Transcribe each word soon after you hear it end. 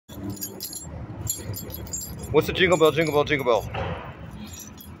What's a jingle bell, jingle bell, jingle bell?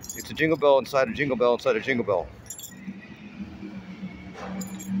 It's a jingle bell inside a jingle bell inside a jingle bell.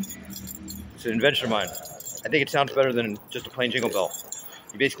 It's an invention of mine. I think it sounds better than just a plain jingle bell.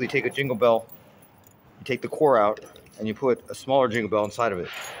 You basically take a jingle bell, you take the core out, and you put a smaller jingle bell inside of it.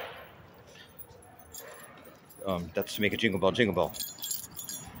 That's to make a jingle bell jingle bell.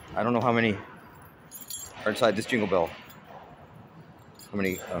 I don't know how many are inside this jingle bell. How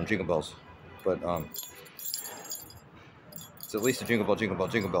many jingle bells, but it's at least a jingle bell, jingle bell,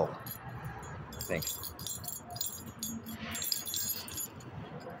 jingle bell, I think.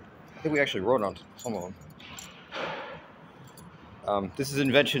 I think we actually wrote on some of them. This is an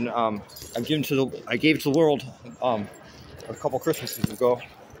invention I gave to the world a couple Christmases ago.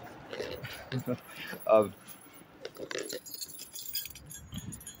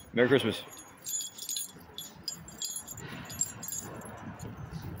 Merry Christmas.